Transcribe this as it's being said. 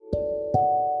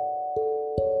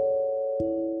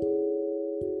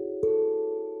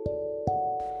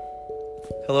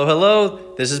Hello,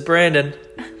 hello. This is Brandon.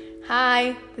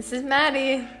 Hi, this is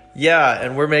Maddie. Yeah,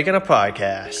 and we're making a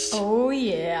podcast. Oh,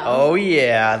 yeah. Oh,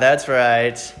 yeah, that's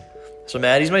right. So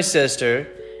Maddie's my sister.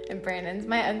 And Brandon's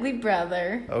my ugly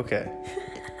brother. Okay.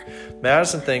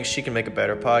 Madison thinks she can make a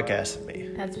better podcast than me.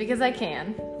 That's because I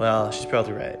can. Well, she's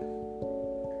probably right.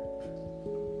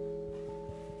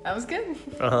 That was good.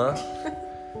 Uh-huh.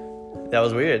 That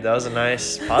was weird. That was a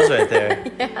nice pause right there.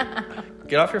 Yeah.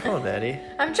 Get off your phone, Maddie.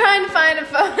 I'm trying to find a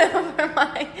photo for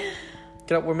my...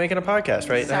 Get up. We're making a podcast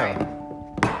right Sorry.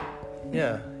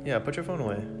 now. Yeah. Put your phone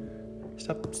away.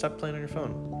 Stop playing on your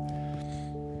phone.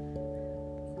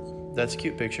 That's a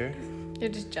cute picture. You're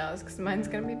just jealous because mine's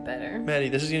going to be better. Maddie,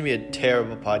 this is going to be a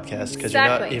terrible podcast because you're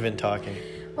Exactly. not even talking.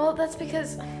 Well, that's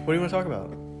because... What do you want to talk about?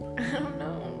 I don't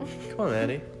know. Come on,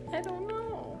 Maddie. I don't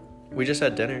know. We just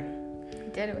had dinner. I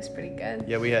did. It was pretty good.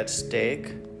 Yeah, we had steak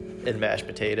and mashed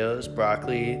potatoes,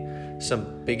 broccoli,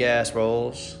 some big-ass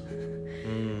rolls.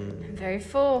 I'm very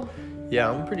full. Yeah,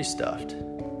 I'm pretty stuffed.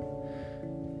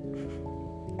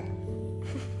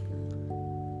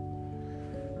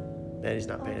 Maddie's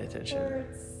not paying attention.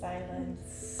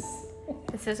 Silence.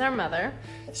 This is our mother.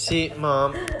 See,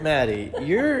 Mom, Maddie,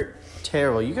 you're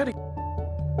terrible. You gotta...